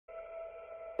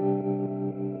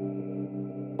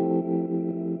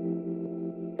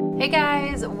Hey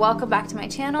guys, welcome back to my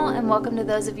channel and welcome to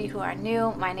those of you who are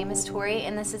new. My name is Tori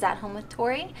and this is At Home with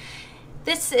Tori.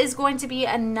 This is going to be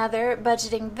another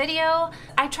budgeting video.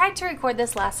 I tried to record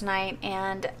this last night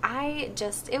and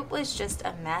it was just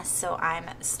a mess, so I'm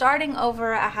starting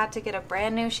over. I had to get a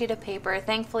brand new sheet of paper.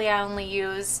 Thankfully I only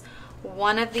use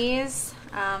one of these,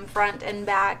 front and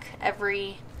back,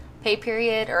 every pay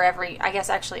period, or every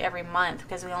month,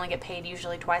 because we only get paid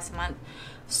usually twice a month.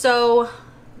 So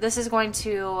this is going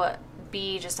to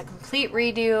be just a complete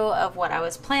redo of what I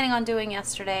was planning on doing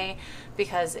yesterday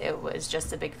because it was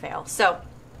just a big fail. So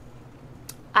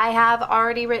I have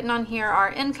already written on here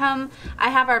our income. I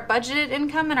have our budgeted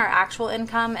income and our actual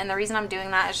income, and the reason I'm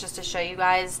doing that is just to show you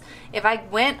guys, if I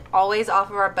went always off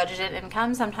of our budgeted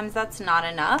income, sometimes that's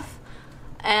not enough.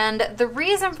 And the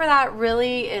reason for that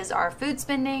really is our food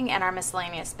spending and our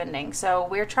miscellaneous spending. So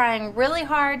we're trying really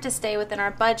hard to stay within our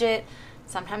budget.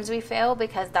 Sometimes we fail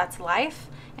because that's life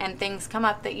and things come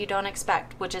up that you don't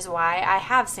expect, which is why I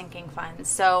have sinking funds.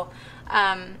 So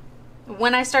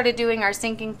when I started doing our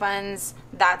sinking funds,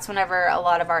 that's whenever a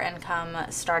lot of our income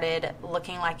started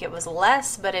looking like it was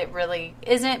less, but it really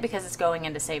isn't because it's going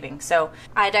into savings. So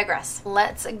I digress.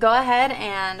 Let's go ahead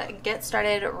and get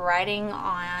started writing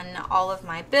on all of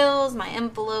my bills, my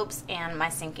envelopes, and my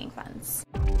sinking funds.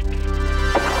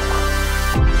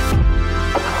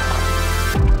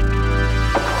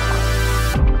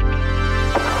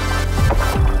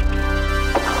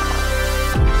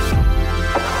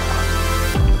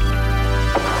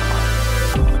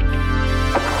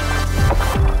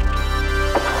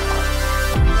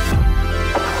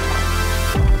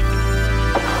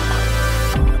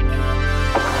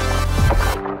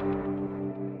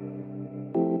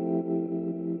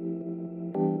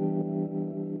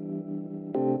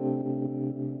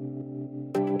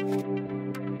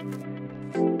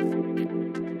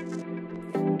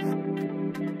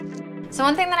 So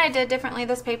one thing that I did differently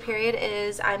this pay period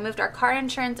is I moved our car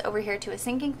insurance over here to a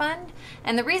sinking fund.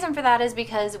 And the reason for that is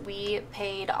because we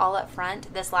paid all up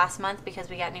front this last month because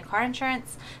we got new car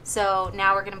insurance. So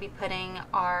now we're going to be putting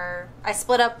I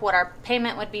split up what our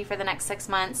payment would be for the next 6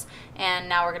 months, and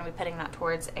now we're going to be putting that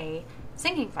towards a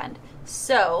sinking fund.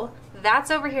 So that's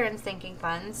over here in sinking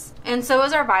funds. And so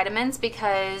is our vitamins,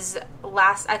 because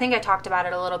I think I talked about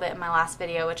it a little bit in my last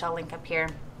video, which I'll link up here.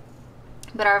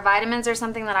 But our vitamins are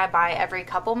something that I buy every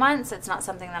couple months. It's not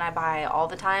something that I buy all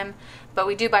the time, but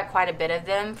we do buy quite a bit of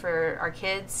them for our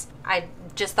kids. I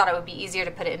just thought it would be easier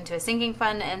to put it into a sinking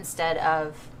fund instead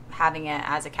of having it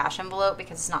as a cash envelope,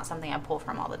 because it's not something I pull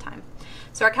from all the time.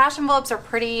 So our cash envelopes are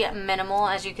pretty minimal.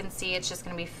 As you can see, it's just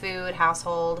going to be food,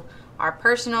 household, our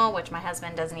personal, which my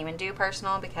husband doesn't even do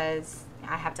personal because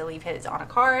I have to leave his on a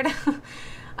card.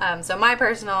 So my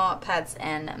personal, pets,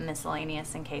 and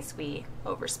miscellaneous in case we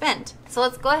overspend. So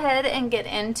let's go ahead and get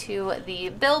into the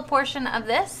bill portion of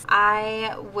this.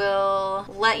 I will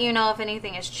let you know if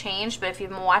anything has changed, but if you've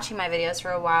been watching my videos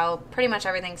for a while, pretty much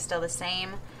everything's still the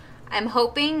same. I'm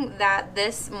hoping that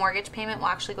this mortgage payment will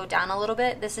actually go down a little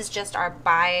bit. This is just our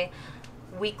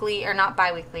bi-weekly, or not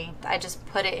bi-weekly. I just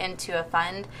put it into a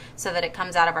fund so that it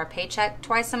comes out of our paycheck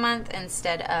twice a month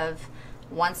instead of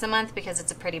once a month, because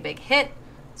it's a pretty big hit.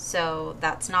 So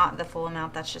that's not the full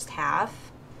amount, that's just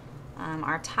half.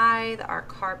 Our tithe, our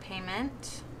car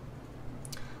payment,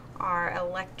 our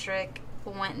electric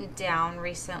went down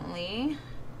recently.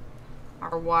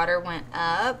 Our water went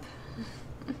up.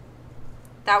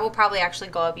 That will probably actually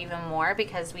go up even more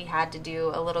because we had to do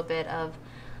a little bit of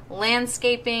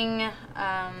landscaping,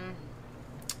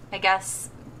 I guess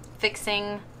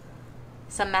fixing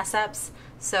some mess ups.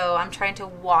 So I'm trying to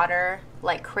water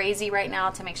like crazy right now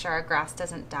to make sure our grass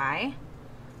doesn't die.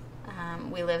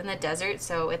 We live in the desert,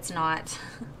 so it's not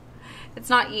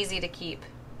easy to keep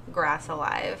grass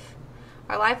alive.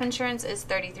 Our life insurance is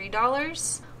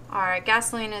 $33. Our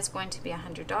gasoline is going to be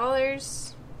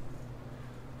 $100.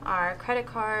 Our credit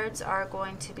cards are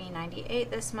going to be $98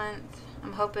 this month.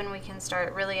 I'm hoping we can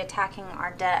start really attacking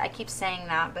our debt. I keep saying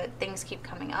that, but things keep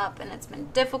coming up and it's been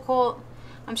difficult.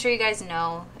 I'm sure you guys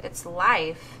know it's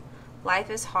life.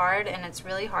 Life is hard, and it's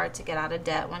really hard to get out of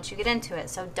debt once you get into it.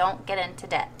 So don't get into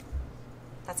debt.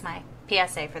 That's my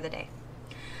PSA for the day.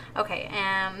 Okay,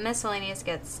 and miscellaneous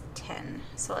gets 10.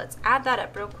 So let's add that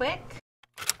up real quick.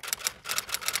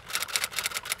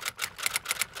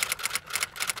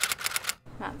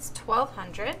 That's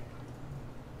 $1,200.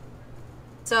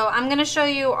 So I'm going to show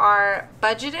you our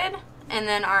budgeted and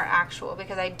then our actual,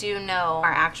 because I do know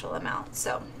our actual amount.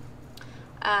 So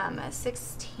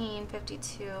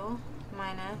 1652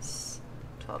 minus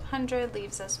 1200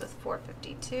 leaves us with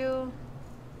 452.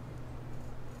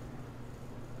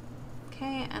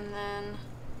 Okay, and then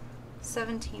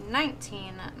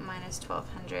 1719 minus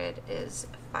 1200 is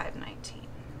 519.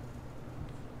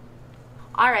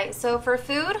 All right, so for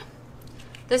food,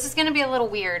 this is gonna be a little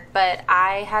weird, but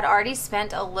I had already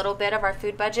spent a little bit of our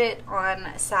food budget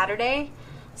on Saturday.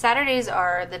 Saturdays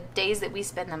are the days that we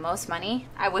spend the most money.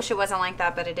 I wish it wasn't like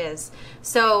that, but it is.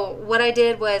 So what I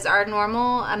did was, our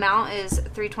normal amount is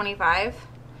 $325.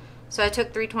 So I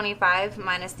took $325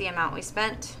 minus the amount we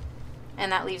spent,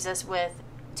 and that leaves us with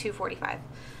 $245.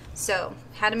 So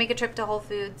had to make a trip to Whole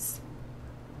Foods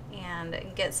and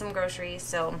get some groceries.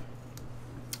 So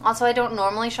also, I don't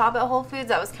normally shop at Whole Foods.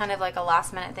 That was kind of like a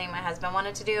last minute thing my husband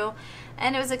wanted to do,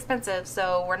 and it was expensive,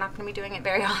 so we're not going to be doing it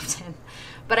very often.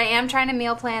 But I am trying to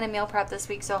meal plan and meal prep this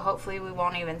week, so hopefully we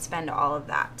won't even spend all of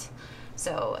that.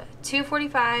 So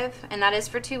 $245, and that is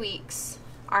for 2 weeks.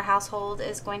 Our household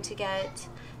is going to get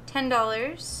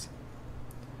 $10.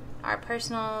 Our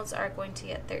personals are going to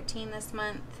get $13 this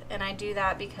month, and I do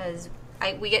that because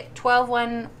we get 12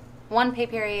 one pay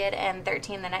period and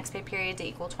 13 the next pay period to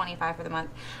equal 25 for the month.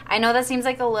 I know that seems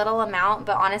like a little amount,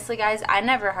 but honestly guys, I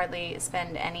never hardly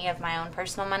spend any of my own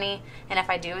personal money, and if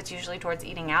I do, it's usually towards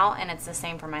eating out, and it's the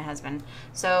same for my husband.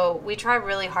 So we try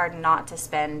really hard not to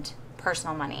spend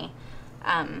personal money.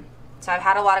 So I've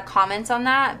had a lot of comments on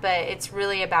that, but it's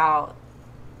really about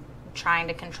trying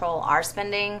to control our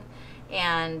spending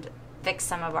and fix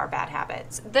some of our bad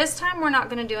habits. This time we're not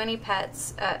going to do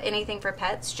anything for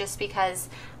pets, just because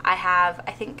I have,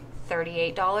 I think,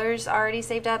 $38 already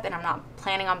saved up, and I'm not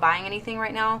planning on buying anything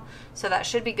right now. So that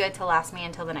should be good to last me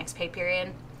until the next pay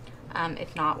period.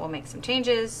 If not, we'll make some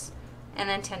changes. And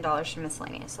then $10 for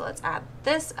miscellaneous. So let's add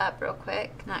this up real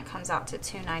quick. And that comes out to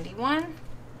 $291.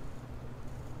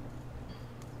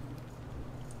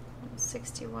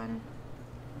 61,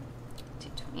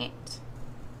 228.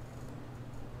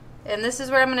 And this is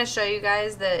where I'm going to show you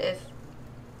guys that if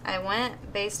I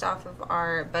went based off of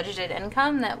our budgeted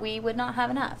income, that we would not have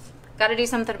enough. Got to do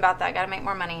something about that. Got to make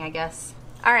more money, I guess.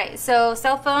 All right, so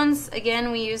cell phones,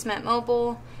 again, we use Mint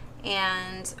Mobile,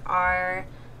 and our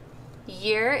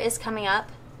year is coming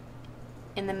up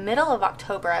in the middle of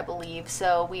October, I believe,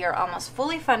 so we are almost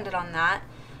fully funded on that.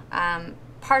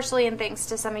 Partially in thanks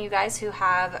to some of you guys who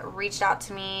have reached out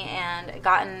to me and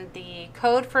gotten the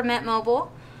code for Mint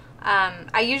Mobile.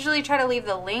 I usually try to leave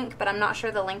the link, but I'm not sure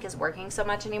the link is working so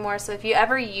much anymore. So if you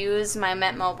ever use my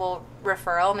Mint Mobile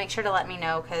referral, make sure to let me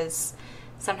know, because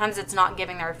sometimes it's not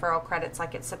giving the referral credits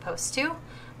like it's supposed to.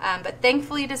 But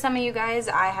thankfully to some of you guys,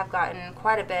 I have gotten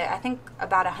quite a bit, I think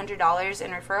about $100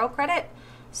 in referral credit.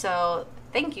 So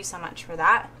thank you so much for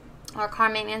that. Our car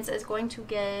maintenance is going to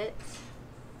get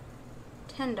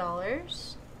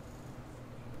 $10.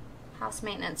 House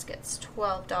maintenance gets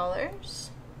 $12.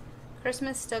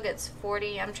 Christmas still gets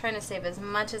 $40. I'm trying to save as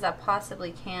much as I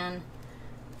possibly can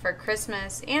for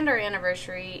Christmas and our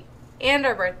anniversary and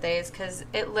our birthdays, because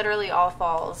it literally all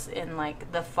falls in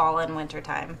like the fall and winter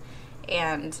time,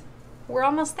 and we're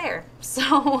almost there.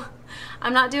 So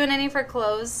I'm not doing any for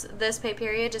clothes this pay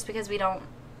period, just because we don't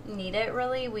need it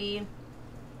really. We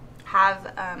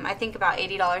have I think about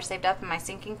 $80 saved up in my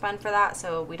sinking fund for that,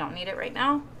 so we don't need it right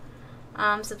now.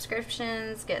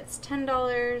 Subscriptions gets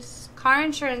 $10. Car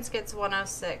insurance gets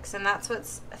 $106, and that's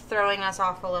what's throwing us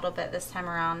off a little bit this time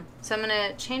around. So I'm going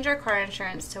to change our car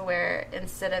insurance to where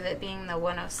instead of it being the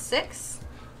 $106,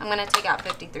 I'm going to take out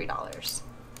 $53.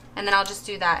 And then I'll just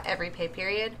do that every pay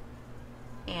period,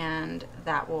 and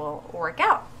that will work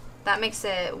out. That makes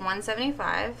it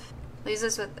 $175. Leaves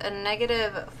us with a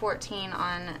negative 14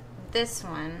 on this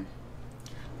one.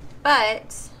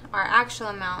 But our actual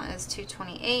amount is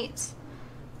 $228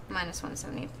 minus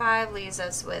 $175, leaves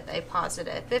us with a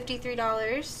positive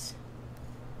 $53.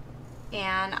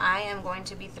 And I am going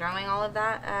to be throwing all of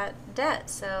that at debt.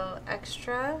 So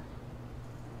extra,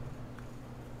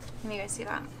 can you guys see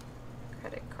that?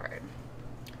 Credit card.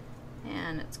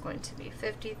 And it's going to be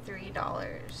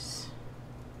 $53.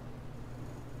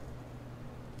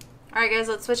 Alright guys,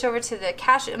 let's switch over to the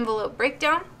cash envelope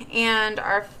breakdown. And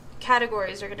our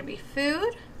categories are going to be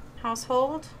food,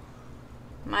 household,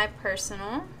 my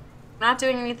personal, not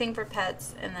doing anything for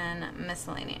pets, and then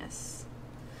miscellaneous.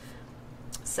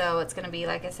 So it's going to be,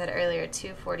 like I said earlier,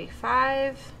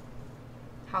 $245.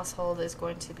 Household is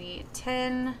going to be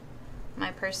 $10. My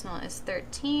personal is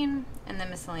 $13, and the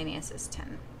miscellaneous is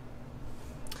 $10.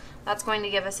 That's going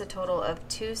to give us a total of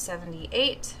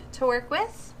 $278 to work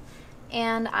with,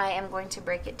 and I am going to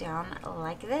break it down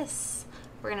like this.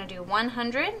 We're going to do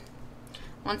 100.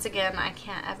 Once again, I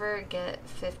can't ever get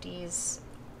 50s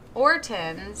or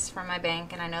 10s from my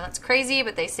bank, and I know that's crazy,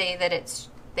 but they say that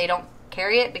they don't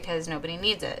carry it because nobody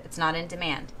needs it. It's not in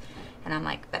demand. And I'm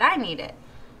like, but I need it.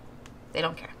 They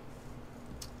don't care.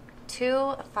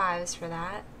 2 5s for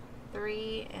that.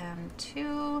 3 and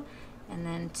 2, and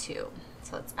then 2.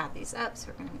 So let's add these up. So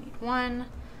we're going to need 1,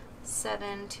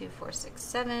 7, 2, 4, 6,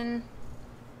 7,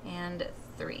 and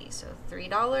 3. So $3,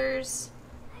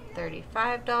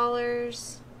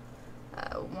 $35,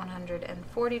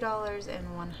 $140, and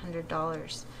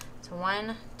 $100. So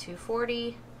 1,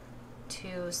 240,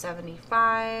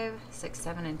 275, 6,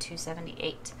 7, and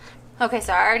 278. Okay,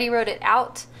 so I already wrote it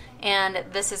out, and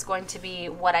this is going to be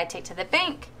what I take to the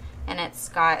bank, and it's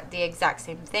got the exact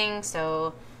same thing.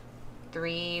 So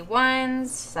 3 1s,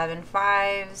 7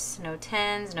 5s, no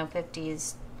 10s, no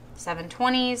 50s, 7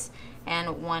 20s,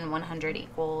 and 1 100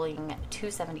 equaling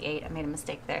 278. I made a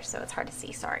mistake there, so it's hard to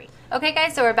see, sorry. Okay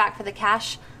guys, so we're back for the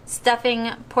cash stuffing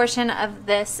portion of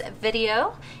this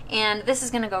video, and this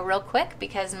is gonna go real quick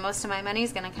because most of my money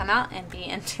is gonna come out and be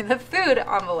into the food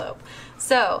envelope.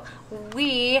 So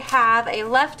we have a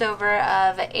leftover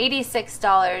of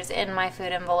 $86 in my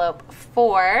food envelope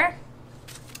for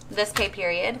this pay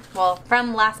period, well,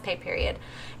 from last pay period,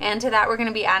 and to that we're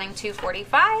gonna be adding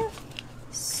 $245.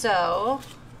 So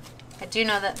I do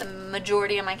know that the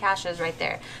majority of my cash is right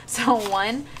there. So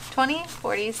 1, 20,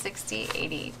 40, 60,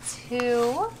 80,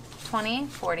 2, 20,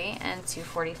 40, and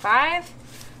 245.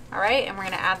 All right, and we're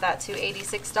gonna add that to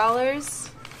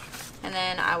 $86. And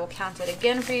then I will count it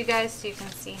again for you guys so you can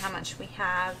see how much we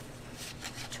have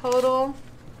total.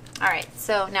 All right,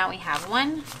 so now we have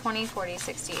 1, 20, 40,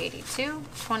 60, 82,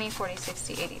 20, 40,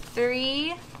 60,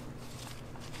 83,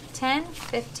 10,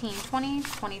 15, 20,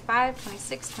 25,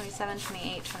 26, 27,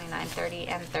 28, 29, 30,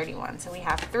 and 31. So we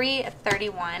have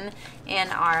 331 in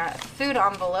our food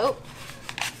envelope.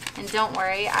 And don't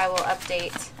worry, I will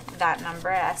update that number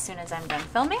as soon as I'm done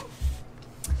filming.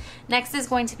 Next is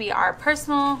going to be our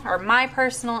personal, or my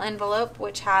personal envelope,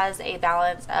 which has a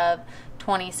balance of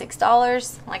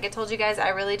 $26. Like I told you guys, I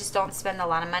really just don't spend a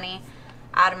lot of money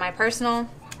out of my personal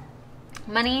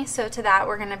money. So to that,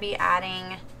 we're gonna be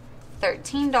adding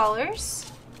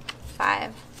 $13,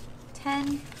 5,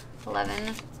 10,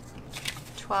 11,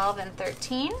 12, and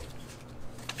 13.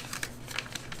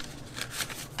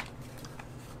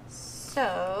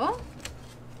 So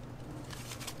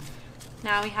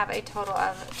now we have a total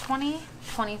of 20,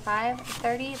 25,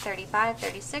 30, 35,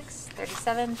 36,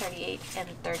 37, 38, and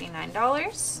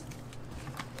 $39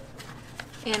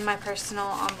 in my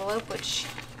personal envelope, which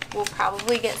will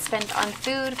probably get spent on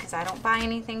food because I don't buy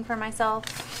anything for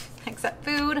myself except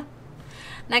food.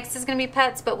 Next is going to be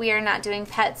pets, but we are not doing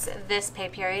pets this pay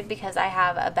period because I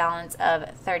have a balance of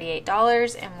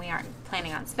 $38 and we aren't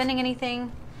planning on spending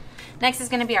anything. Next is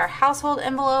going to be our household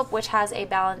envelope, which has a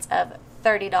balance of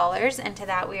 $30, and to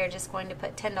that we are just going to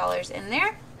put $10 in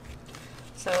there.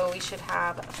 So we should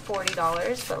have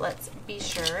 $40, but let's be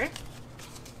sure.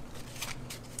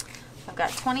 I've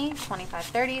got 20, 25,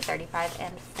 30, 35,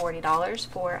 and $40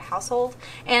 for household.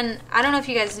 And I don't know if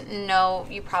you guys know,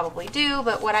 you probably do,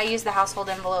 but what I use the household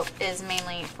envelope is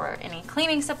mainly for any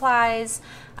cleaning supplies,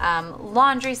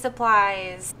 laundry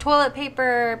supplies, toilet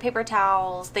paper, paper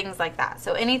towels, things like that.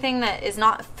 So anything that is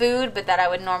not food, but that I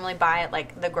would normally buy at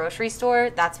like the grocery store,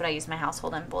 that's what I use my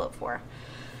household envelope for.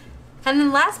 And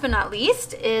then last but not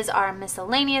least is our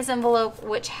miscellaneous envelope,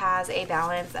 which has a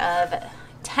balance of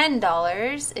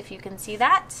 $10, if you can see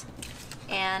that,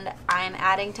 and I'm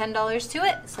adding $10 to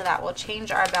it, so that will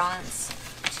change our balance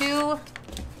to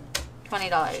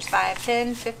 $20. 5,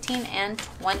 10, 15, and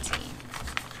 20.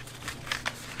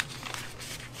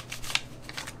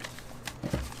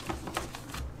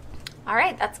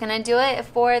 Alright, that's going to do it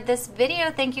for this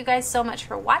video. Thank you guys so much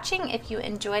for watching. If you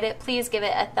enjoyed it, please give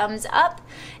it a thumbs up.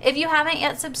 If you haven't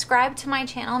yet subscribed to my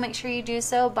channel, make sure you do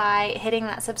so by hitting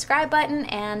that subscribe button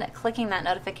and clicking that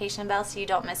notification bell so you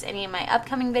don't miss any of my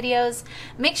upcoming videos.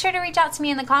 Make sure to reach out to me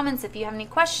in the comments if you have any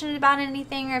questions about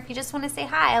anything or if you just want to say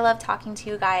hi. I love talking to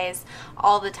you guys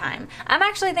all the time. I'm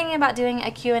actually thinking about doing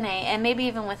a Q&A and maybe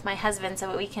even with my husband so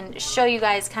that we can show you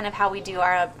guys kind of how we do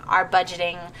our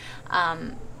budgeting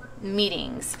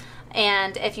meetings.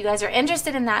 And if you guys are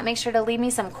interested in that, make sure to leave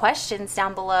me some questions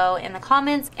down below in the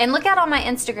comments, and look out on my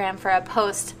Instagram for a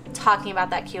post talking about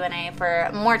that Q&A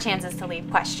for more chances to leave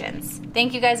questions.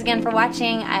 Thank you guys again for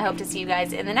watching. I hope to see you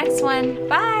guys in the next one.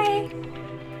 Bye!